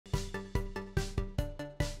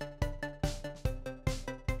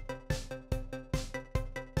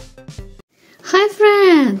Hi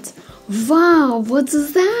friends! Wow,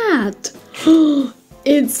 what's that?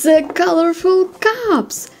 It's a colorful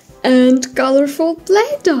cups and colorful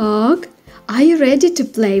Play-Doh. Are you ready to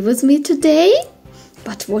play with me today?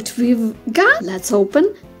 But what we've got? Let's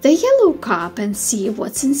open the yellow cup and see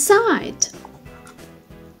what's inside.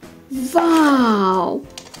 Wow!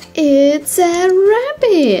 It's a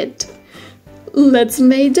rabbit! Let's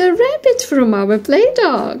make a rabbit from our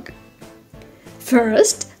Play-Doh.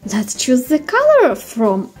 First, let's choose the color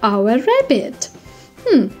from our rabbit.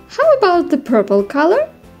 How about the purple color?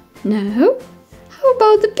 No? How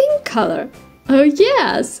about the pink color? Oh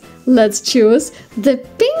yes! Let's choose the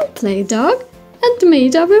pink Play-Doh and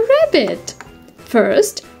make our rabbit.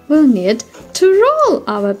 First, we'll need to roll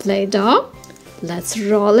our Play-Doh. Let's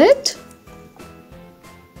roll it.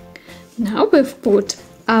 Now we've put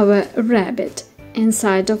our rabbit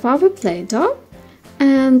inside of our Play-Doh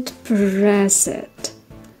and press it.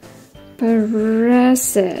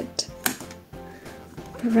 Press it.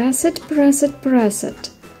 Press it, press it, press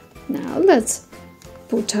it. Now let's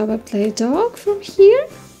put our Play-Doh from here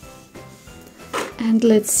and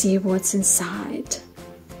let's see what's inside.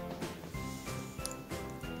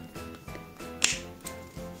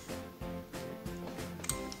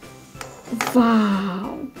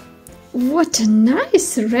 Wow! What a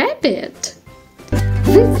nice rabbit!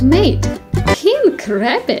 We've made a pink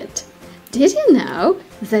rabbit. Did you know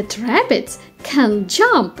that rabbits can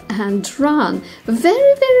jump and run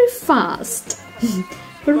very, very fast?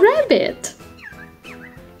 Rabbit!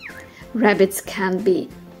 Rabbits can be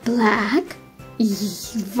black,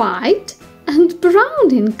 white and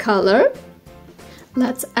brown in color.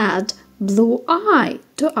 Let's add blue eye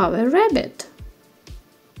to our rabbit.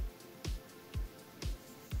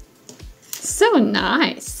 So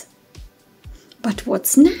nice! But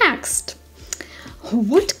what's next?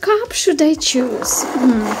 What cup should I choose?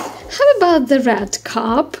 How about the red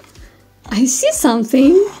cup? I see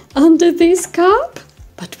something under this cup.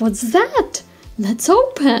 But what's that? Let's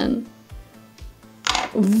open.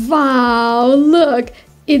 Wow, look,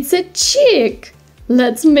 it's a chick.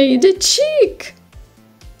 Let's make a chick.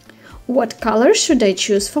 What color should I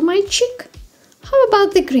choose for my chick? How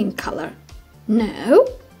about the green color? No?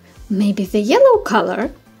 Maybe the yellow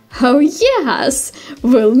color? Oh yes,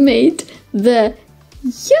 we'll make the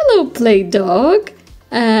yellow Play-Doh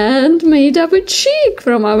and made up a chick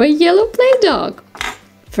from our yellow Play-Doh.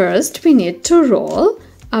 First, we need to roll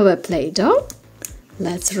our Play-Doh.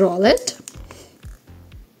 Let's roll it.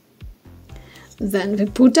 Then we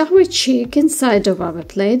put our chick inside of our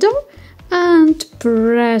Play-Doh and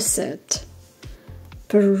press it.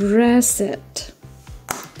 Press it.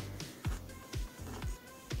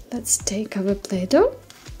 Let's take our Play-Doh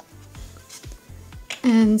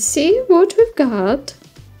and see what we've got.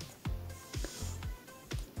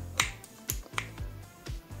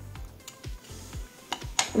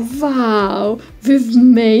 Wow, we've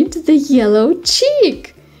made the yellow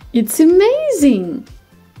chick. It's amazing.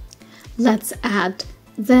 Let's add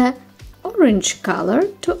the orange color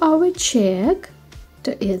to our chick,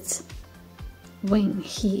 to its wing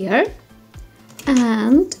here,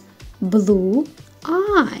 and blue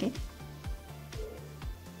eye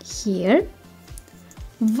here.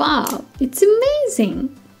 Wow, it's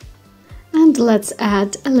amazing! And let's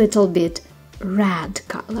add a little bit red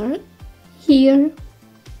color here.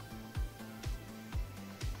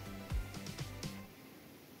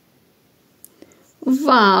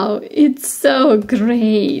 Wow, it's so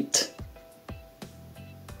great!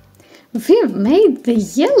 We've made the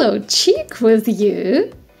yellow chick with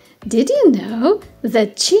you. Did you know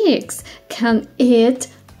that chicks can eat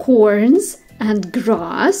corns and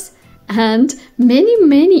grass and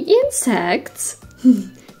many insects?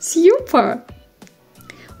 Super!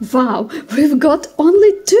 Wow, we've got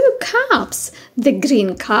only two cups, the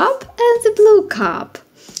green cup and the blue cup.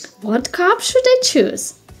 What cup should I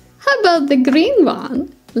choose? How about the green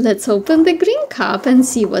one? Let's open the green cup and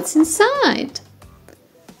see what's inside.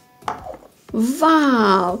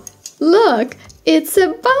 Wow! Look, it's a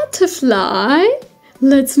butterfly.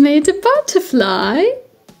 Let's make a butterfly.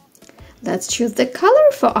 Let's choose the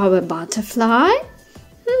color for our butterfly.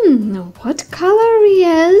 What color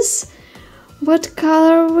is? What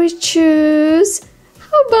color we choose?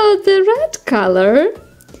 How about the red color?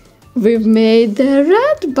 We've made the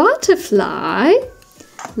red butterfly.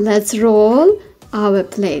 Let's roll our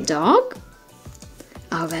Play-Doh,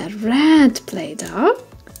 our red Play-Doh.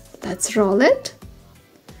 Let's roll it.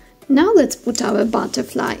 Now let's put our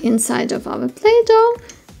butterfly inside of our Play-Doh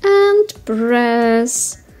and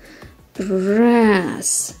press,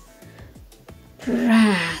 press,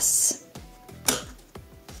 press.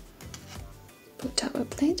 Put our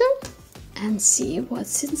Play-Doh and see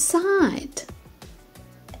what's inside.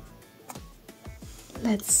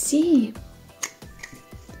 Let's see.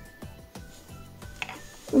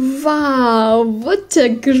 Wow, what a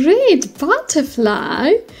great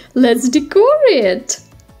butterfly! Let's decor it.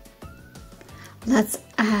 Let's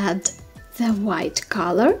add the white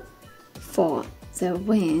color for the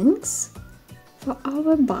wings for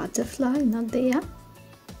our butterfly, not there,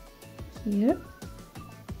 here,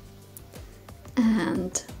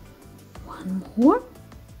 and one more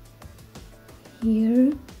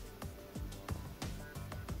here.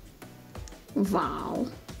 Wow!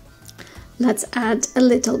 Let's add a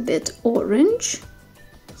little bit orange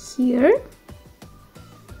here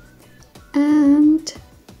and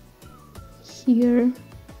here.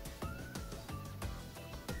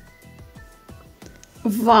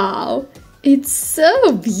 Wow, it's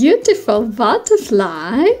so beautiful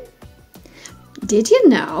butterfly! Did you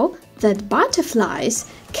know that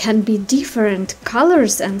butterflies can be different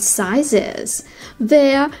colors and sizes?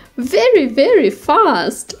 They are very, very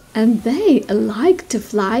fast and they like to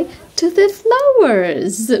fly to the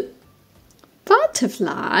flowers.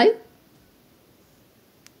 Butterfly.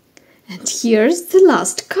 And here's the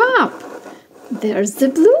last cup. There's the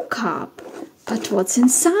blue cup. But what's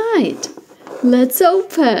inside? Let's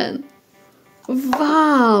open.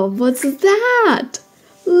 Wow, what's that?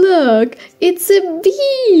 Look, it's a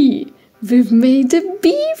bee. We've made a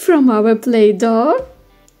bee from our Play-Doh.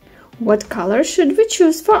 What color should we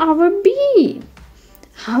choose for our bee?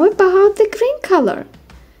 How about the green color?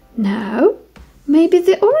 No, maybe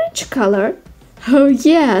the orange color? Oh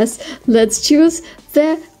yes, let's choose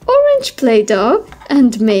the orange Play-Doh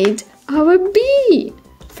and made our bee.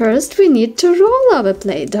 First we need to roll our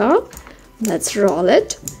Play-Doh. Let's roll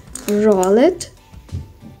it, roll it.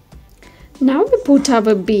 Now we put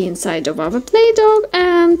our bee inside of our Play-Doh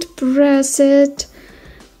and press it.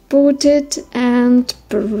 Put it and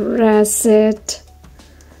press it.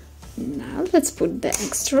 Now let's put the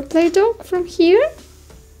extra Play-Doh from here.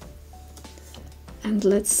 And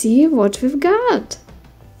let's see what we've got.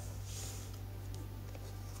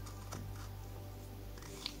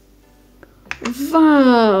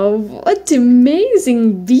 Wow, what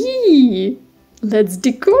amazing bee! Let's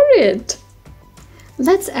decor it.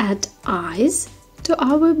 Let's add eyes to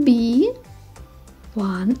our bee.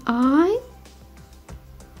 One eye.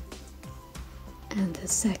 And the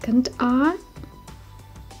second eye.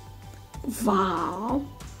 Wow!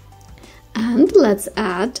 And let's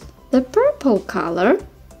add the purple color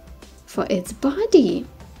for its body.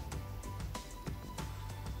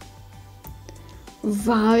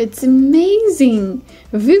 Wow, it's amazing!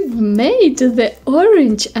 We've made the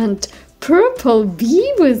orange and purple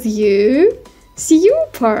bee with you.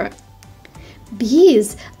 Super!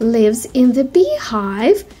 Bees lives in the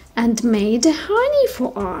beehive and made honey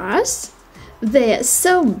for us. They're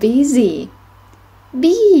so busy.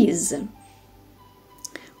 Bees.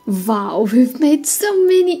 Wow, we've made so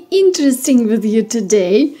many interesting with you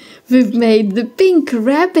today. We've made the pink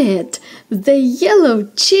rabbit, the yellow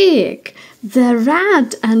chick, the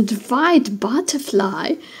red and white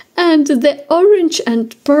butterfly, and the orange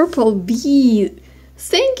and purple bee.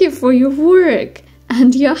 Thank you for your work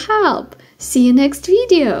and your help. See you next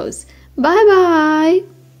videos. Bye bye.